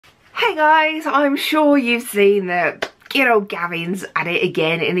Hey guys, I'm sure you've seen that good old Gavin's at it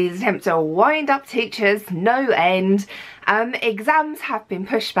again in his attempt to wind up teachers no end. Exams have been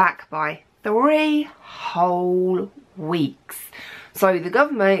pushed back by 3 whole weeks. So the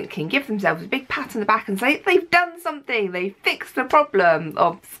government can give themselves a big pat on the back and say they've done something, they've fixed the problem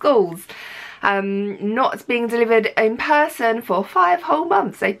of schools not being delivered in person for 5 whole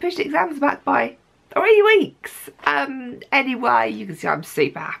months. They pushed exams back by 3 weeks. Anyway, you can see I'm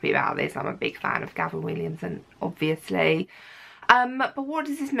super happy about this. I'm a big fan of Gavin Williamson, obviously. But what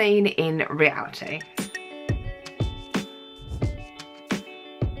does this mean in reality?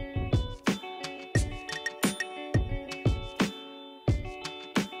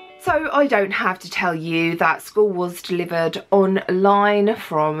 So I don't have to tell you that school was delivered online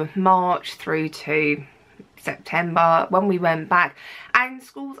from March through to September when we went back, and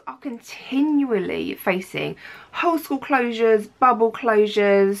schools are continually facing whole school closures, bubble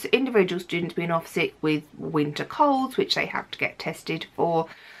closures, individual students being off sick with winter colds which they have to get tested for,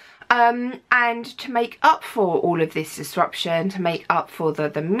 and to make up for all of this disruption, to make up for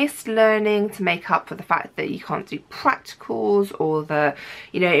the missed learning, to make up for the fact that you can't do practicals, or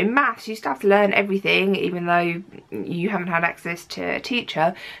in maths you still have to learn everything even though you haven't had access to a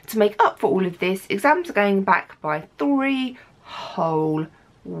teacher. To make up for all of this, exams are going back by 3 whole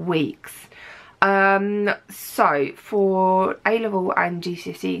weeks. So for A-level and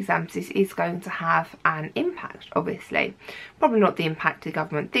GCSE exams, this is going to have an impact, obviously. Probably not the impact the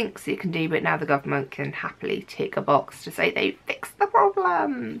government thinks it can do, but now the government can happily tick a box to say they fixed the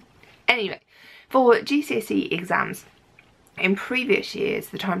problem. Anyway, for GCSE exams, in previous years,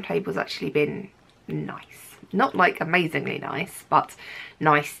 the timetables actually been nice. Not like amazingly nice, but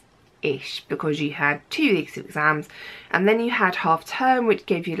nice-ish, because you had 2 weeks of exams and then you had half term, which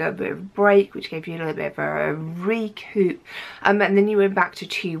gave you a little bit of a break, which gave you a little bit of a recoup, and then you went back to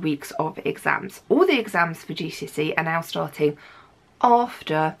 2 weeks of exams. All the exams for GCSE are now starting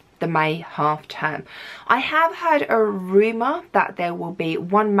after the May half term. I have heard a rumour that there will be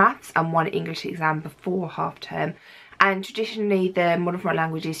 1 maths and 1 English exam before half term, and traditionally the modern foreign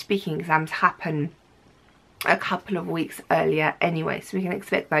languages speaking exams happen a couple of weeks earlier anyway, so we can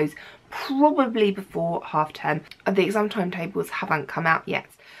expect those probably before half term. The exam timetables haven't come out yet.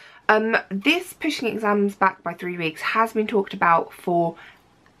 This pushing exams back by 3 weeks has been talked about for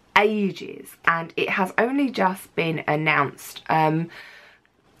ages, and it has only just been announced, kind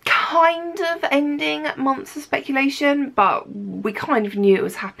of ending months of speculation, but we kind of knew it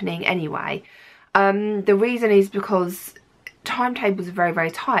was happening anyway. The reason is because timetables are very,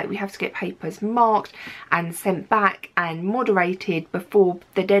 very tight. We have to get papers marked and sent back and moderated before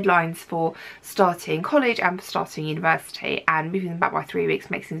the deadlines for starting college and for starting university, and moving them back by 3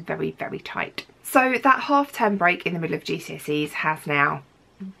 weeks makes things very, very tight. So that half-term break in the middle of GCSEs has now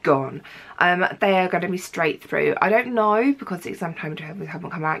gone. They are going to be straight through. I don't know, because the exam timetables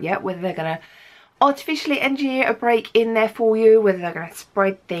haven't come out yet, whether they're going to artificially engineer a break in there for you, whether they're going to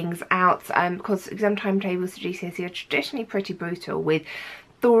spread things out, because exam timetables for GCSE are traditionally pretty brutal, with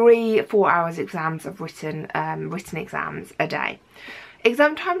 3 4-hour exams of written exams a day.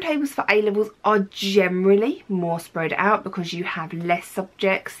 Exam timetables for A-levels are generally more spread out because you have less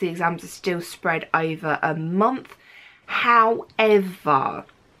subjects. The exams are still spread over a month. However,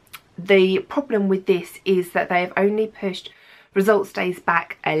 the problem with this is that they have only pushed results days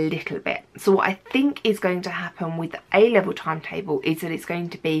back a little bit. So what I think is going to happen with the A-level timetable is that it's going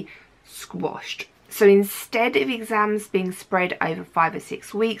to be squashed. So instead of exams being spread over 5 or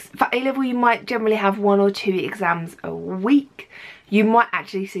 6 weeks, for A-level you might generally have 1 or 2 exams a week. You might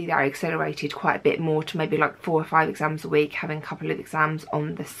actually see that accelerated quite a bit more to maybe like 4 or 5 exams a week, having a couple of exams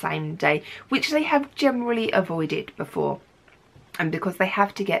on the same day, which they have generally avoided before. And because they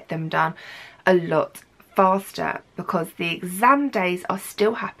have to get them done a lot faster, because the exam days are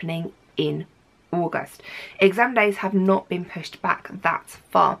still happening in August. Exam days have not been pushed back that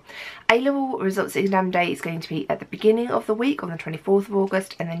far. A-level results exam day is going to be at the beginning of the week on the 24th of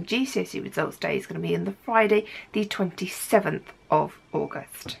August, and then GCSE results day is going to be on the Friday the 27th of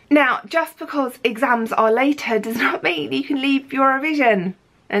August. Now, just because exams are later does not mean you can leave your revision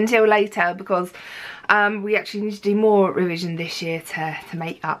until later, because we actually need to do more revision this year to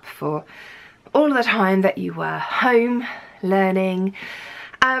make up for all of the time that you were home learning.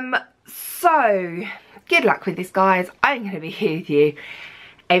 So good luck with this, guys. I'm going to be here with you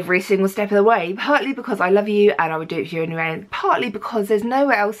every single step of the way, partly because I love you and I would do it for you anyway, and partly because there's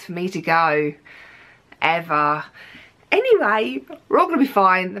nowhere else for me to go ever. Anyway, we're all going to be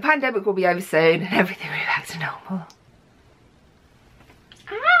fine. The pandemic will be over soon and everything will be back to normal.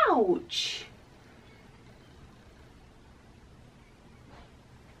 Ouch!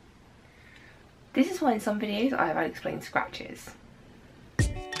 This is why in some videos I have unexplained scratches.